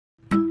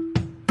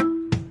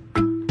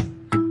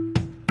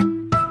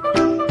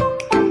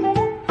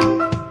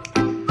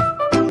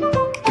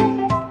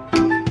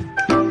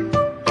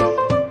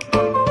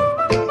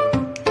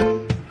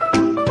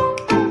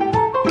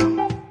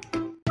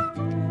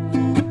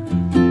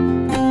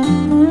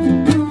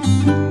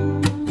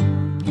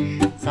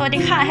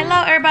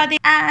Hello everybody,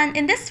 and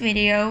in this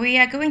video we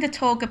are going to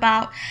talk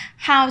about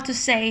how to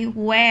say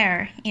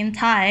where in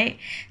Thai.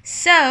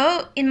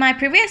 So in my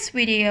previous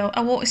video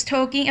I was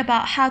talking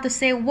about how to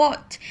say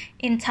what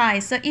in Thai.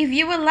 So if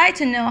you would like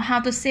to know how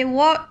to say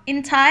what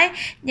in Thai,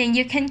 then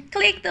you can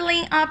click the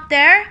link up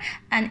there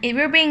and it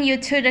will bring you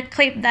to the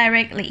clip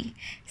directly.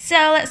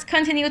 So let's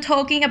continue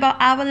talking about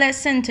our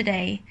lesson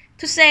today.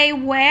 To say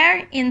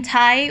where in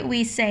Thai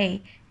we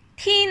say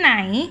ที่ไหน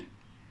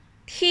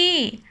ที่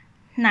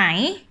ไหน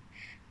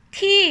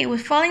ที่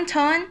with falling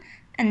tone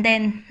and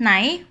then ไหน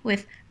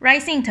with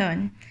rising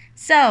tone.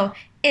 So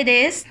it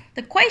is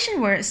the question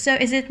word. So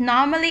is it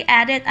normally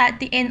added at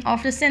the end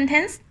of the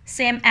sentence,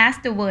 same as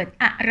the word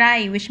อะไร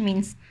which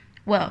means,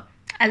 well,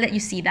 I'll let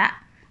you see that.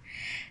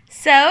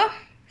 So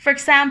for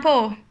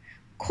example,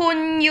 คุณ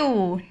อยู่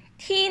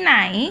ที่ไหน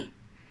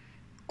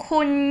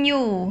คุณอ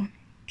ยู่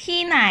ที่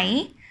ไหน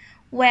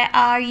where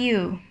are you?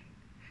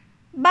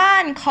 บ้า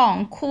นของ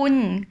คุณ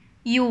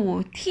อยู่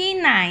ที่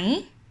ไหน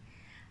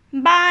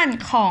บ้าน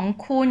ของ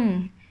คุณ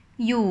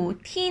อยู่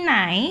ที่ไหน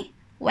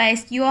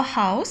Where's your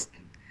house?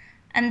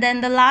 And then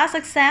the last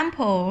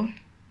example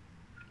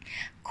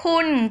คุ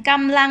ณก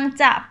ำลัง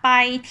จะไป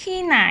ที่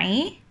ไหน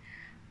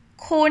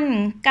คุณ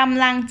ก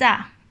ำลังจะ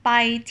ไป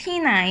ที่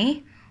ไหน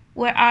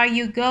Where are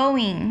you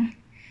going?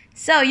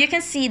 So you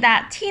can see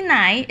that ที่ไหน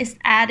is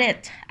added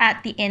at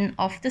the end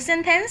of the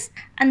sentence.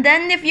 And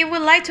then if you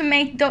would like to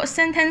make those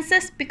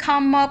sentences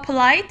become more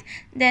polite,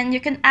 then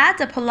you can add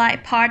a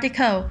polite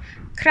particle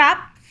ครับ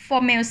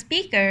for male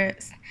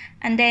speakers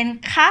and then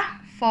คะ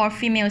for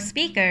female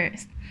speakers.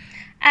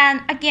 And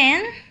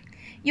again,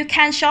 you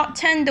can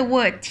shorten the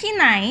word ที่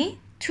ไหน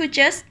to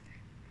just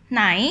ไห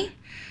น.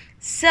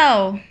 So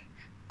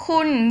คุ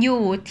ณอ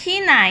ยู่ที่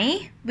ไหน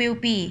will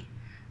be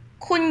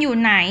คุณอยู่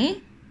ไหน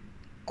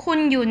คุณ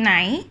อยู่ไหน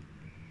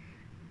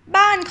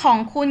บ้านของ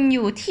คุณอ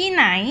ยู่ที่ไ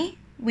หน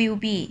will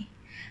be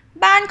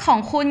บ้านของ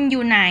คุณอ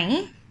ยู่ไหน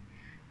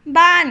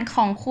บ้านข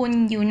องคุณ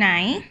อยู่ไหน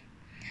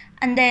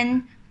and then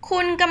คุ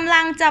ณกำ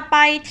ลังจะไป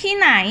ที่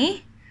ไหน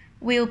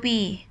will be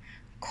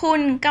คุ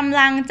ณกำ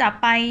ลังจะ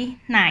ไป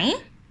ไหน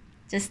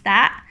just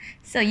that.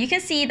 So you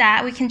can see that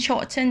we can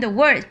shorten the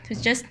word to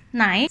just ไ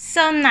หน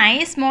so ไหน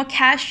is more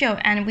casual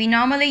and we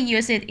normally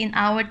use it in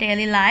our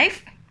daily life.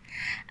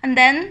 And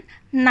then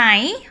ไหน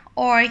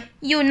or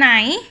อยู่ไหน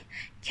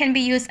can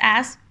be used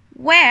as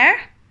where.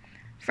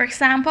 For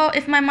example,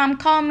 if my mom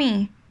called me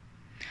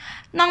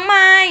น้องไ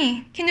ม้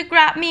can you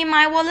grab me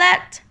my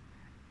wallet?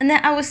 And then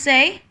I would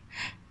say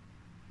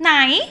ไหน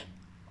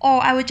or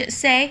I would just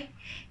say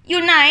อ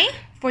ยู่ไหน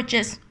for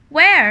just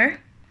where.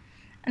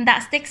 And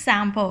that's the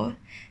example.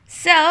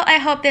 So I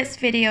hope this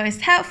video is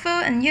helpful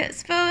and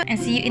useful and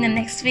see you in the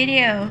next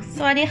video. ส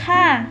วัสดีค่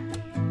ะ